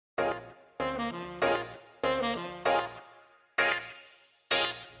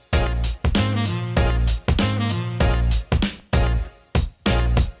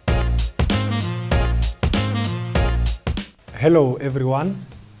Hello everyone,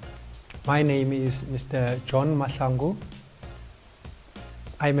 my name is Mr. John Mahlangu.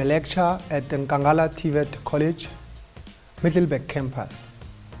 I'm a lecturer at the Nkangala TVET College, Middelburg campus.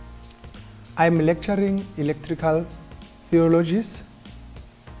 I'm lecturing electrical theologies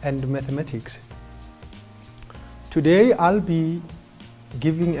and mathematics. Today I'll be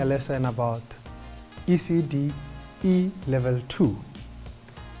giving a lesson about ECDE Level 2.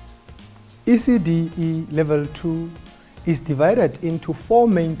 ECDE Level 2 is divided into 4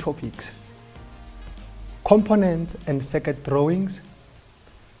 main topics: component and circuit drawings,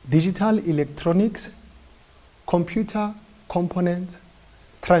 digital electronics, computer components,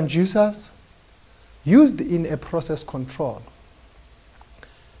 transducers used in a process control.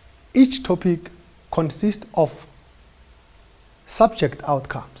 Each topic consists of subject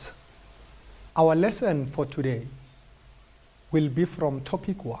outcomes. Our lesson for today will be from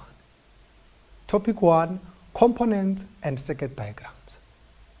topic 1. Topic 1, components and circuit diagrams.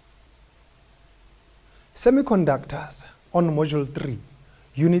 Semiconductors on Module 3,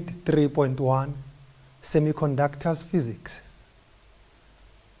 Unit 3.1, Semiconductors Physics,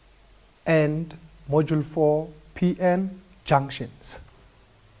 and Module 4, PN, Junctions.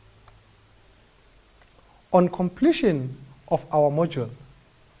 On completion of our module,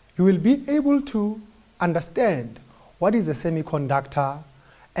 you will be able to understand what is a semiconductor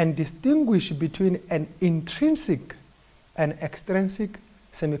and distinguish between an intrinsic and extrinsic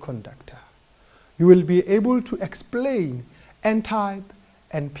semiconductor. You will be able to explain N-type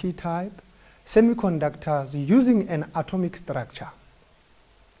and P-type semiconductors using an atomic structure.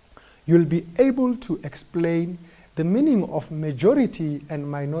 You will be able to explain the meaning of majority and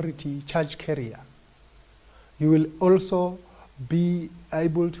minority charge carrier. You will also be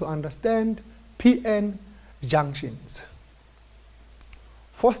able to understand PN junctions.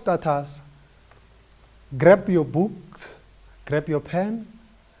 For starters, grab your books, grab your pen,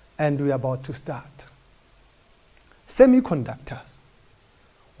 and we are about to start. Semiconductors.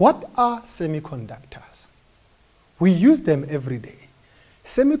 What are semiconductors? We use them every day.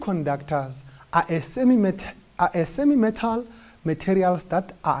 Semiconductors are a semi-metal materials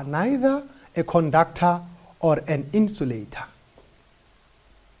that are neither a conductor or an insulator.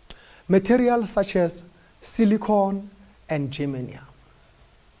 Materials such as silicon and germanium.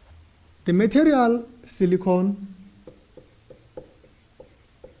 The material silicon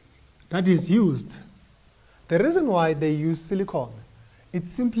that is used, the reason why they use silicon,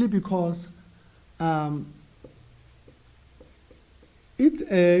 it's simply because it's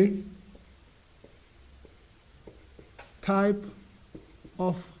a type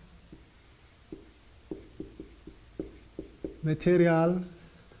of material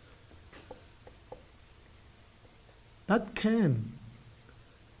that can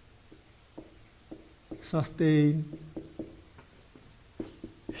sustain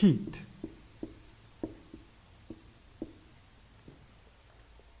heat.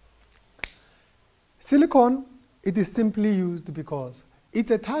 Silicon, it is simply used because it's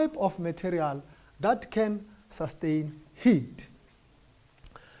a type of material that can sustain heat.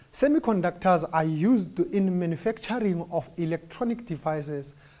 Semiconductors are used in manufacturing of electronic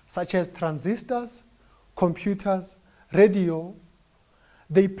devices such as transistors, computers, radio.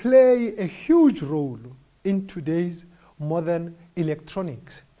 They play a huge role in today's modern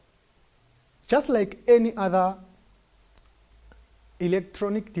electronics. Just like any other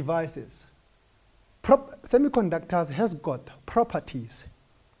electronic devices, semiconductors has got properties.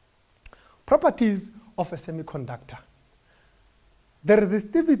 Properties of a semiconductor. The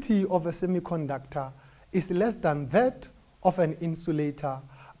resistivity of a semiconductor is less than that of an insulator,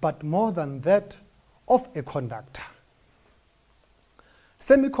 but more than that of a conductor.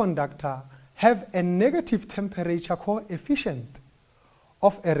 Semiconductors have a negative temperature coefficient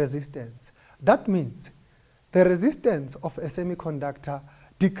of a resistance. That means the resistance of a semiconductor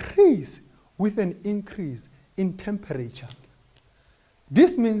decreases with an increase in temperature.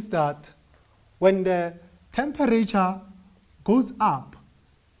 This means that when the temperature goes up,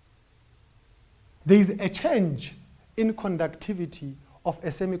 there is a change in conductivity of a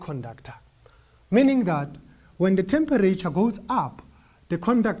semiconductor, meaning that when the temperature goes up, the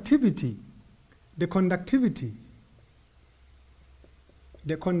conductivity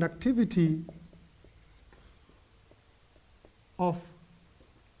of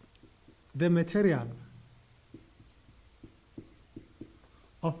the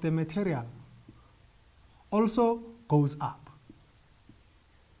material also goes up.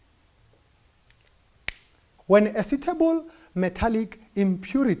 When a suitable metallic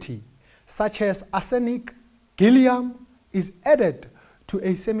impurity such as arsenic, gallium is added to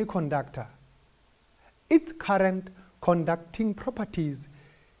a semiconductor, its current conducting properties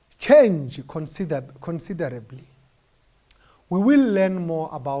change considerably. We will learn more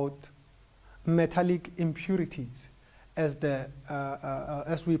about metallic impurities as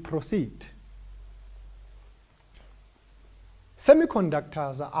we proceed.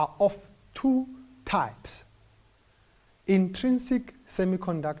 Semiconductors are of two types: intrinsic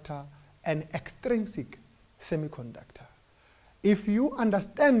semiconductor and extrinsic semiconductor. If you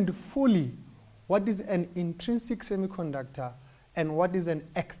understand fully what is an intrinsic semiconductor and what is an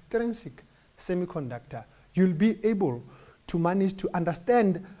extrinsic semiconductor, you'll be able to manage to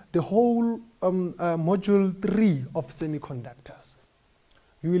understand the whole module 3 of semiconductors.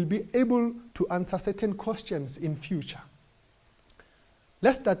 You will be able to answer certain questions in future.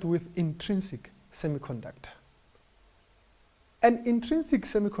 Let's start with intrinsic semiconductor. An intrinsic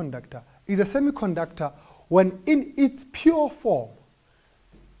semiconductor is a semiconductor when in its pure form,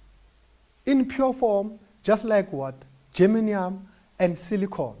 just like what? Germanium and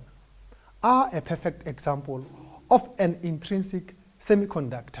silicon are a perfect example of an intrinsic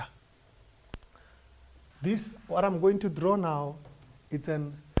semiconductor. This, what I'm going to draw now, it's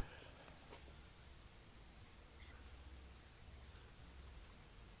an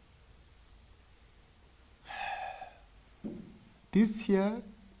this here,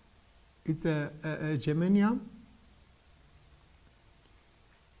 it's a germanium.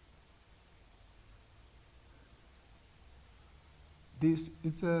 This,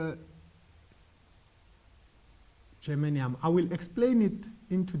 it's a germanium. I will explain it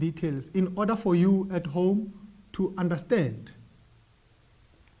into details in order for you at home to understand.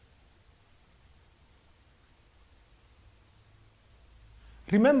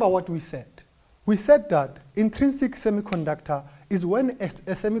 Remember what we said. We said that intrinsic semiconductor is when a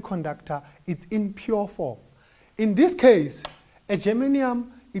semiconductor is in pure form. In this case, a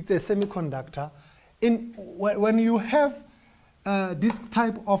germanium is a semiconductor. When you have this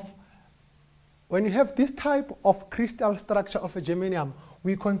type of crystal structure of a germanium,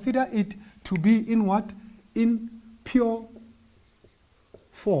 we consider it to be in what? In pure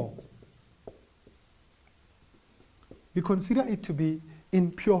form. We consider it to be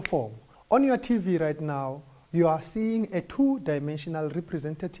in pure form. On your TV right now, you are seeing a two-dimensional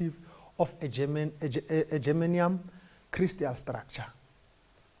representative of a germanium crystal structure.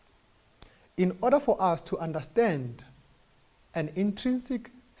 In order for us to understand an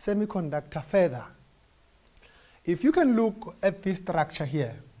intrinsic semiconductor further, if you can look at this structure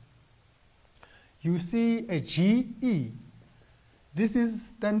here, you see a GE. This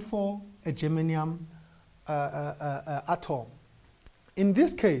stands for a germanium atom. In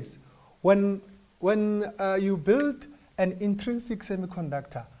this case, when you build an intrinsic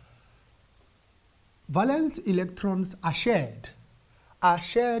semiconductor, valence electrons are shared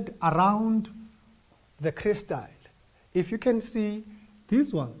around the crystal. If you can see,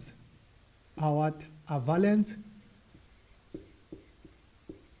 these ones are what? Are valence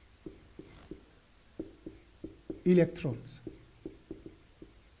electrons.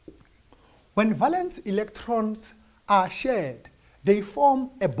 When valence electrons are shared, they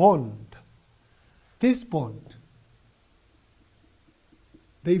form a bond. This bond.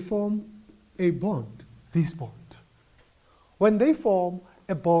 They form a bond. This bond. When they form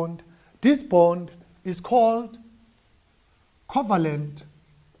a bond, this bond is called covalent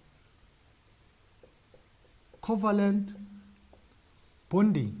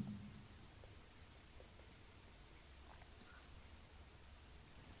bonding.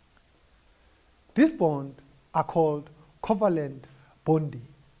 This bond are called covalent bonding.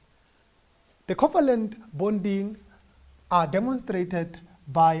 The covalent bonding are demonstrated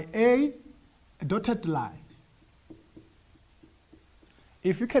by a dotted line.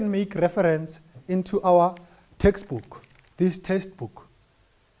 If you can make reference into our textbook, this textbook,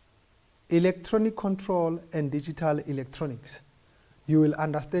 Electronic Control and Digital Electronics, you will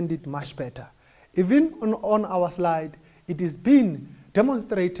understand it much better. Even on our slide, it is being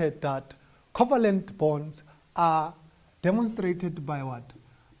demonstrated that covalent bonds are demonstrated by what?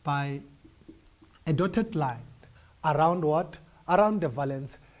 By a dotted line around what? Around the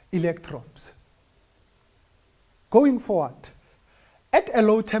valence electrons. Going forward, at a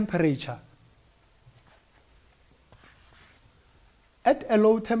low temperature,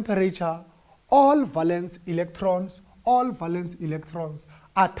 all valence electrons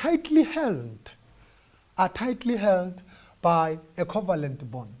are tightly held by a covalent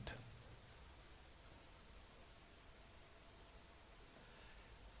bond.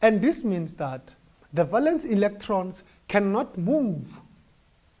 And this means that the valence electrons cannot move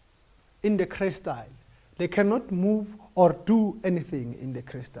in the crystal. They cannot move or do anything in the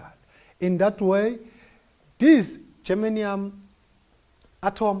crystal. In that way, these germanium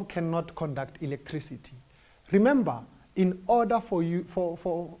atom cannot conduct electricity. Remember, in order for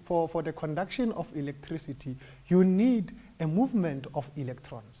the conduction of electricity, you need a movement of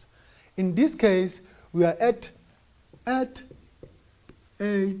electrons. In this case, we are at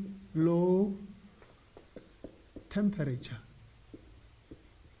a low temperature.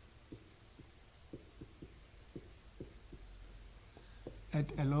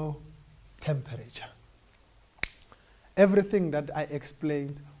 At a low temperature. Everything that I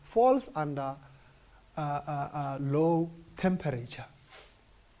explained falls under low temperature.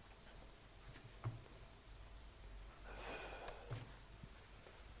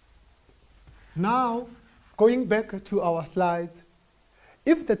 Now, going back to our slides,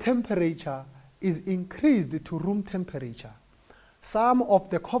 if the temperature is increased to room temperature, some of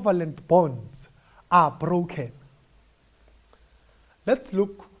the covalent bonds are broken. Let's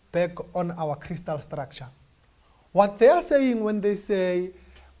look back on our crystal structure. What they are saying when they say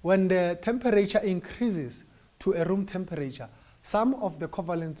when the temperature increases to a room temperature, some of the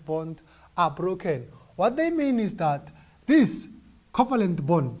covalent bonds are broken. What they mean is that this covalent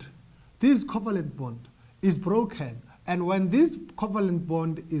bond is broken, and when this covalent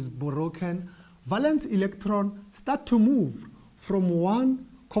bond is broken, valence electrons start to move from one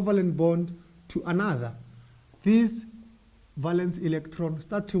covalent bond to another. These valence electrons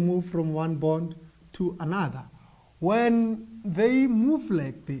start to move from one bond to another. When they move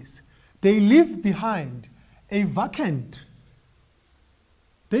like this, they leave behind a vacant.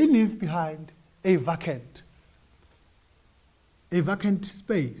 A vacant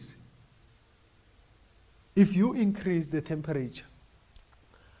space. If you increase the temperature,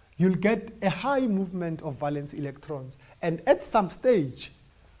 you'll get a high movement of valence electrons, and at some stage,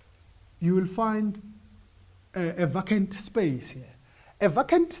 you will find a vacant space here. A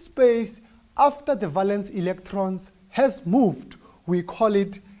vacant space after the valence electrons has moved, we call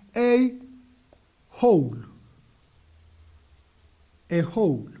it a hole. A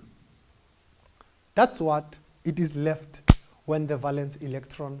hole. That's what it is left when the valence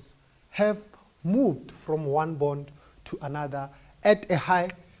electrons have moved from one bond to another at a high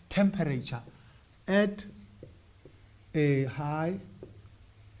temperature. At a high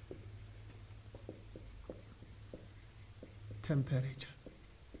temperature.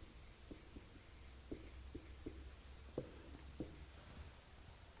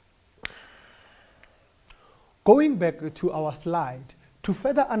 Going back to our slide, to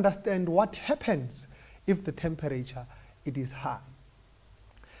further understand what happens if the temperature it is high.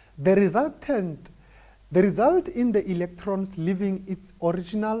 The result in the electrons leaving its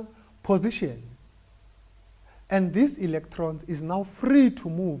original position, and these electrons is now free to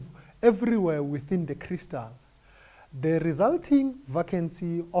move everywhere within the crystal. The resulting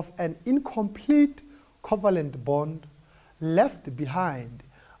vacancy of an incomplete covalent bond left behind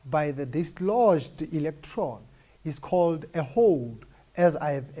by the dislodged electron is called a hole, as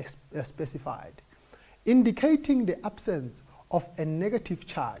I have specified. Indicating the absence of a negative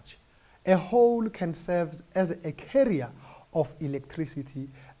charge, a hole can serve as a carrier of electricity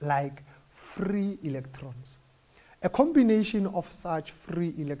like free electrons. A combination of such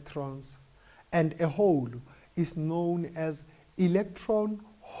free electrons and a hole is known as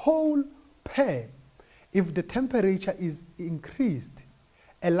electron-hole pair. If the temperature is increased,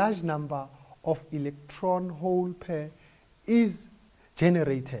 a large number of electron-hole pair is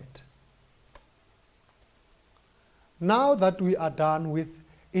generated. Now that we are done with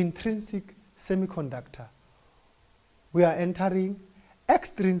intrinsic semiconductor, we are entering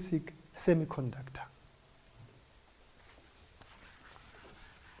extrinsic semiconductor.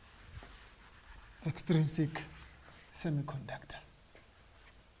 Extrinsic semiconductor.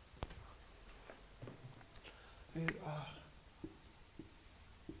 They are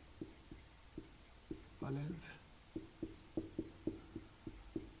valence.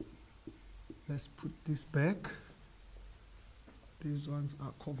 Let's put this back. These ones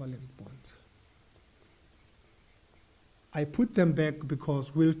are covalent bonds. I put them back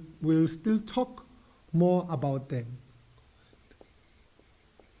because we'll still talk more about them.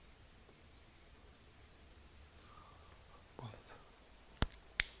 Bonds.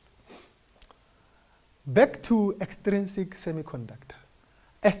 Back to extrinsic semiconductor.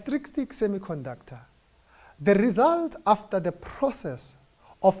 Extrinsic semiconductor. The result after the process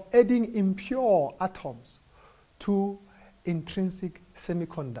of adding impure atoms to intrinsic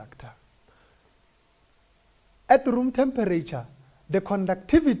semiconductor. At room temperature, the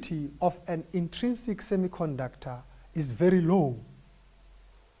conductivity of an intrinsic semiconductor is very low.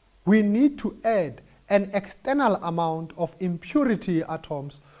 We need to add an external amount of impurity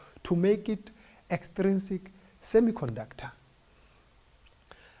atoms to make it extrinsic semiconductor.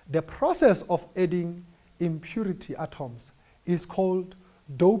 The process of adding impurity atoms is called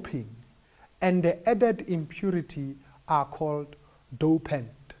doping, and the added impurity are called dopant.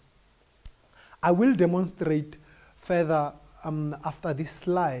 I will demonstrate further after this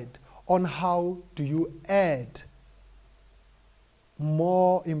slide on how do you add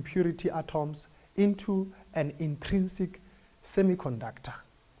more impurity atoms into an intrinsic semiconductor.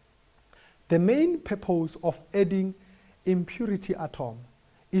 The main purpose of adding impurity atom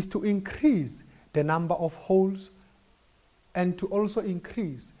is to increase the number of holes and to also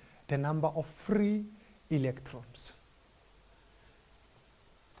increase the number of free electrons.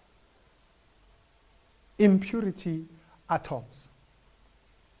 Impurity atoms.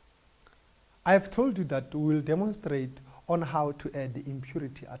 I have told you that we will demonstrate on how to add the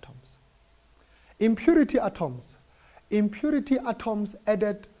impurity atoms. Impurity atoms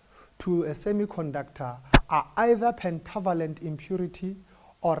added to a semiconductor are either pentavalent impurity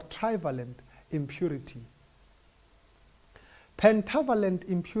or trivalent impurity. Pentavalent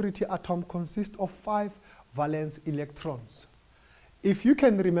impurity atom consists of 5 valence electrons. If you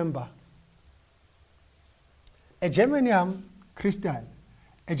can remember, a germanium crystal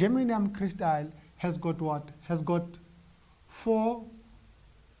has got what? Has got 4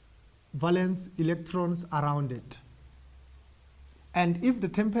 valence electrons around it. And if the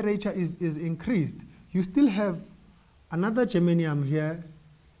temperature is increased, you still have another germanium here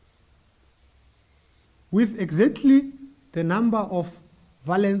with exactly the number of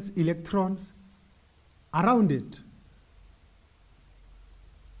valence electrons around it.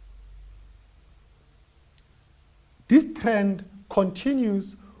 This trend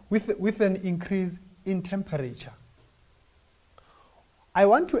continues with an increase in temperature. I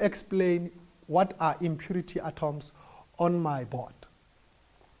want to explain what are impurity atoms on my board.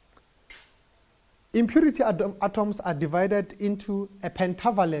 Impurity atoms are divided into a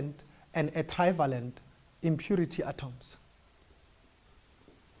pentavalent and a trivalent impurity atoms.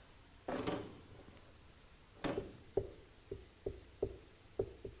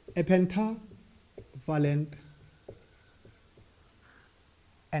 A pentavalent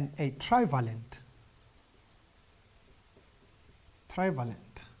and a trivalent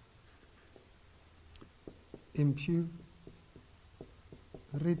impurity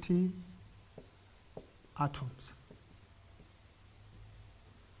atoms.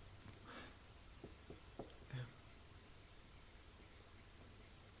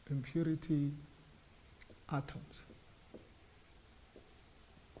 Impurity atoms.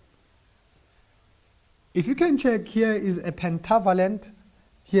 If you can check, here is a pentavalent,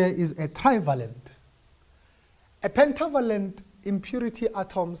 here is a trivalent. A pentavalent impurity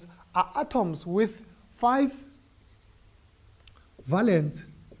atoms are atoms with 5 valence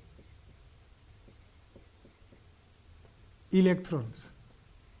electrons.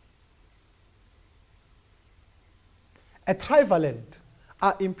 A trivalent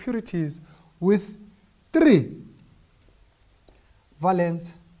are impurities with 3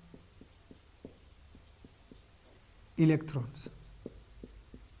 valence electrons.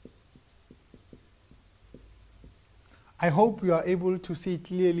 I hope you are able to see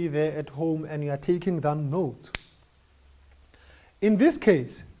clearly there at home and you are taking down notes. In this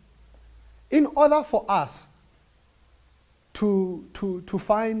case, in order for us to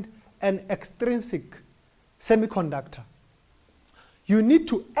find an extrinsic semiconductor, you need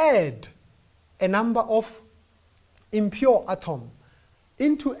to add a number of impure atoms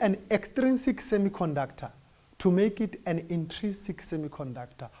into an extrinsic semiconductor to make it an intrinsic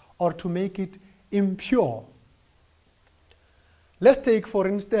semiconductor or to make it impure. Let's take, for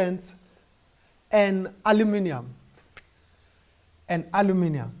instance, an aluminum. An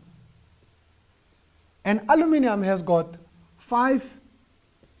aluminum has got 5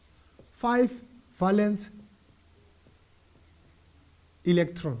 valence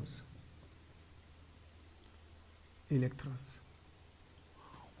electrons.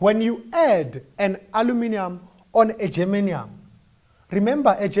 When you add an aluminum on a germanium,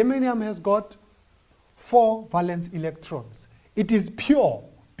 remember a germanium has got 4 valence electrons. It is pure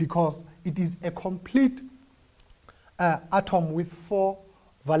because it is a complete atom with 4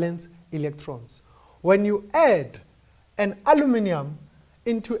 valence electrons. When you add an aluminum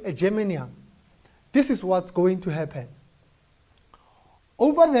into a germanium, this is what's going to happen.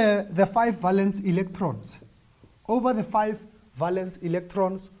 Over the 5 valence electrons,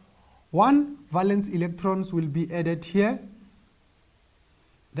 one valence electrons will be added here,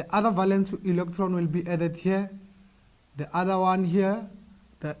 the other valence electron will be added here, the other one here,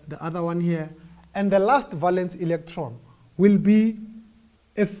 the other one here, and the last valence electron will be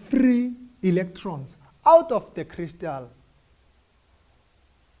a free electrons out of the crystal.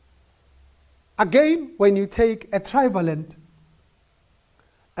 Again, when you take a trivalent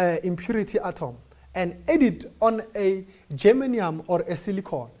impurity atom and add it on a germanium or a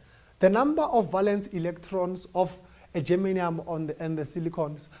silicon, the number of valence electrons of a germanium and the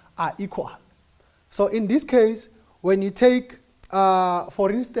silicons are equal. So in this case, when you take,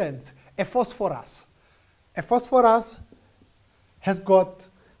 for instance, a phosphorus has got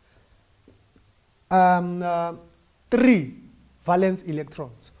 3 valence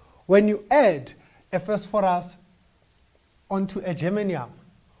electrons. When you add a phosphorus onto a germanium,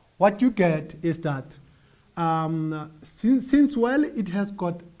 what you get is that since well it has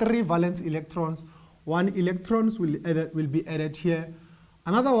got 3 valence electrons, 1 electrons will be added here,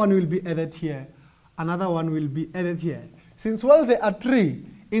 another one will be added here, another one will be added here. Since well there are 3,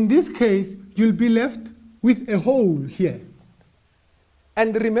 in this case you'll be left with a hole here.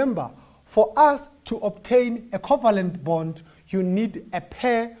 And remember, for us to obtain a covalent bond, you need a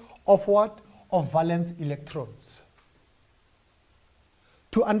pair of what? Of valence electrons.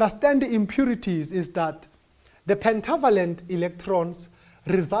 To understand the impurities is that the pentavalent electrons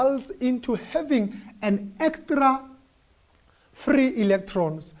results into having an extra free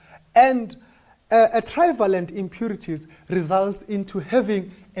electrons, and a trivalent impurities results into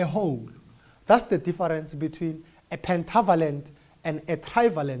having a hole. That's the difference between a pentavalent and a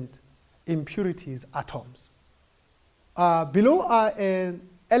trivalent impurities atoms. Below are an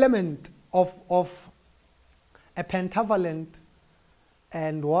element of a pentavalent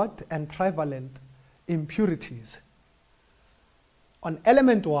and trivalent impurities. On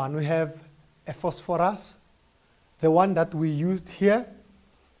element 1, we have a phosphorus, the one that we used here.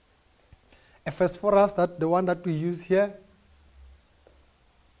 A phosphorus, the one that we use here.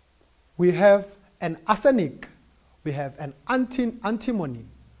 We have an arsenic, we have an antimony,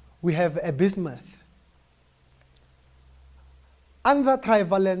 we have a bismuth. Under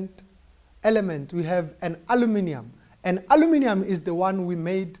trivalent element, we have an aluminium. And aluminium is the one we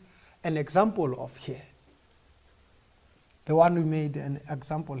made an example of here. The one we made an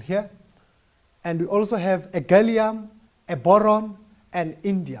example here. And we also have a gallium, a boron, and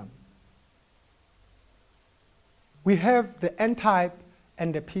indium. We have the N-type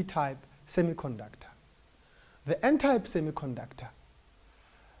and the P-type semiconductor. The N-type semiconductor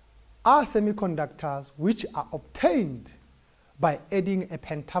are semiconductors which are obtained by adding a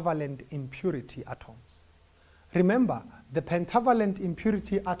pentavalent impurity atoms. Remember, the pentavalent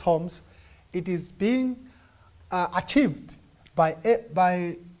impurity atoms, it is being achieved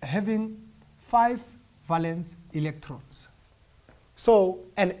by having 5 valence electrons. So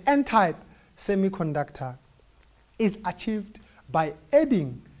an N-type semiconductor is achieved by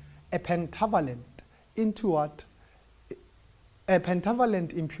adding a pentavalent into what? A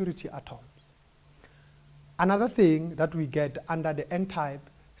pentavalent impurity atoms. Another thing that we get under the N-type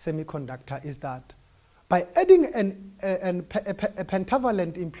semiconductor is that by adding a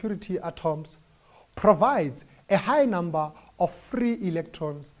pentavalent impurity atoms provides a high number of free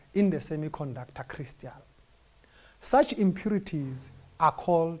electrons in the semiconductor crystal. Such impurities are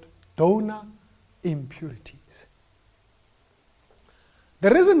called donor impurities. The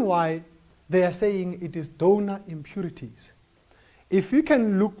reason why they are saying it is donor impurities, if you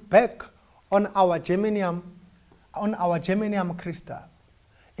can look back on our germanium crystal,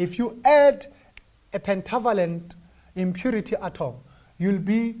 if you add a pentavalent impurity atom, you'll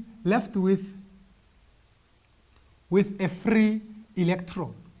be left with a free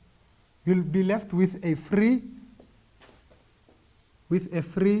electron. You'll be left with a free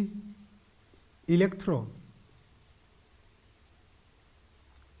electron.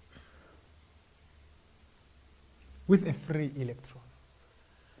 With a free electron.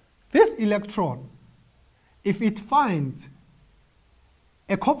 This electron, if it finds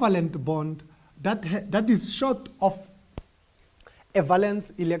a covalent bond that is short of a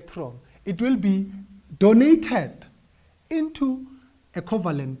valence electron, it will be donated into a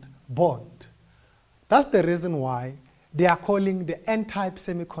covalent bond. That's the reason why they are calling the N-type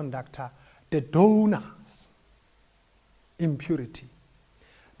semiconductor the donor's impurity.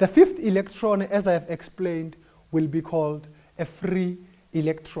 The 5th electron, as I have explained, will be called a free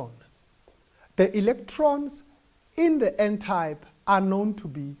electron. The electrons in the N-type are known to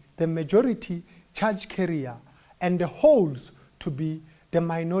be the majority charge carrier and the holes to be the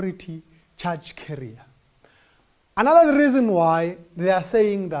minority charge carrier. Another reason why they are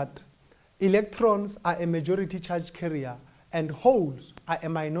saying that electrons are a majority charge carrier and holes are a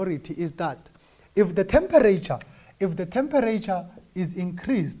minority is that if the temperature is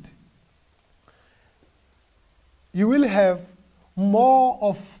increased, you will have more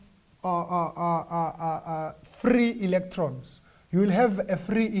of free electrons. You will have a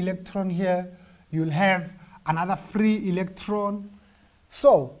free electron here. You will have another free electron.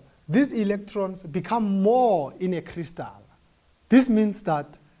 So these electrons become more in a crystal. This means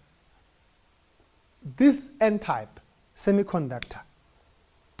that this N-type semiconductor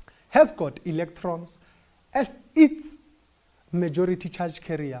has got electrons as its majority charge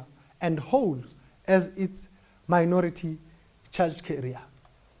carrier and holes as its minority charge carrier.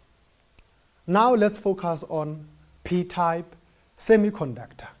 Now let's focus on P-type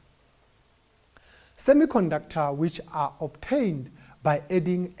semiconductor. Semiconductor which are obtained by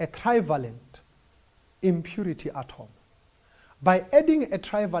adding a trivalent impurity atom. By adding a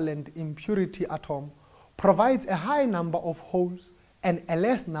trivalent impurity atom provides a high number of holes and a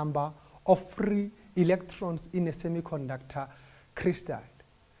less number of free electrons in a semiconductor crystal.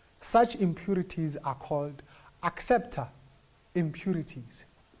 Such impurities are called acceptor impurities.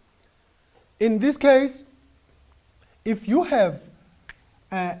 In this case, if you have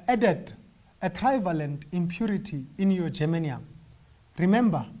added a trivalent impurity in your germanium,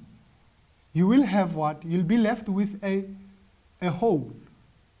 remember, you will have what? You'll be left with a hole.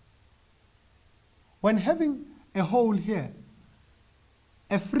 When having a hole here,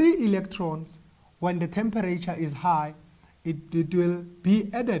 a free electrons, when the temperature is high, it will be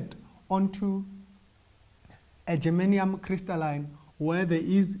added onto a germanium crystalline where there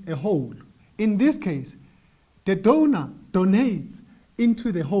is a hole. In this case, the donor donates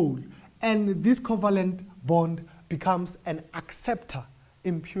into the hole, and this covalent bond becomes an acceptor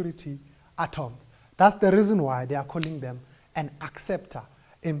impurity atom. That's the reason why they are calling them an acceptor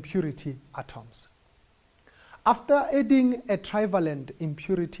impurity atoms. After adding a trivalent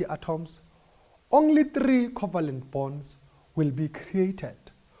impurity atoms, only 3 covalent bonds will be created,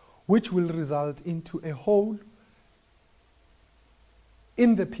 which will result into a hole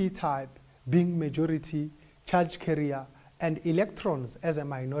in the P-type being majority charge carrier and electrons as a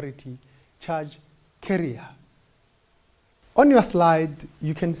minority charge carrier. On your slide,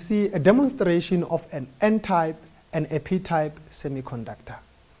 you can see a demonstration of an N-type and a P-type semiconductor.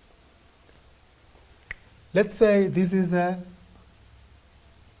 Let's say this is an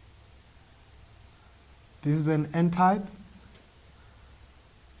N-type,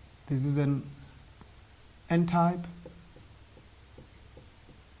 this is an N-type,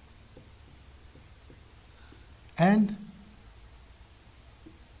 and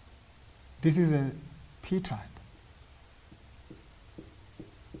this is a P-type.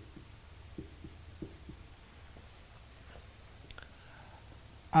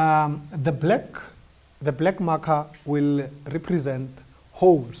 The black marker will represent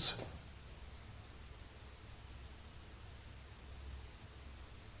holes.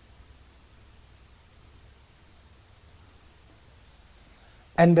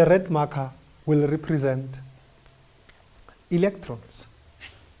 And the red marker will represent electrons.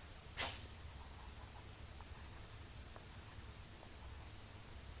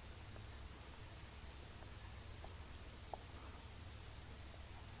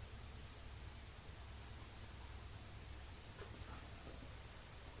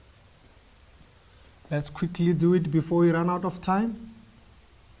 Let's quickly do it before we run out of time.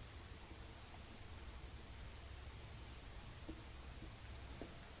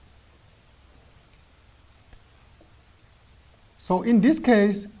 So in this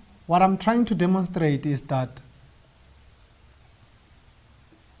case, what I'm trying to demonstrate is that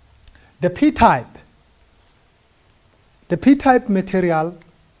the P-type material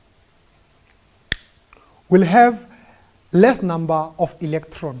will have less number of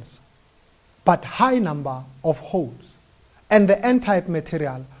electrons but high number of holes, and the N-type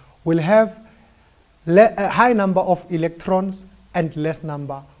material will have a high number of electrons and less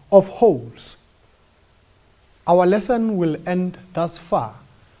number of holes. Our lesson will end thus far.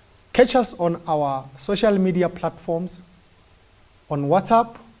 Catch us on our social media platforms, on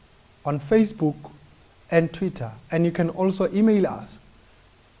WhatsApp, on Facebook, and Twitter. And you can also email us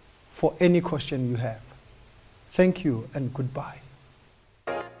for any question you have. Thank you and goodbye.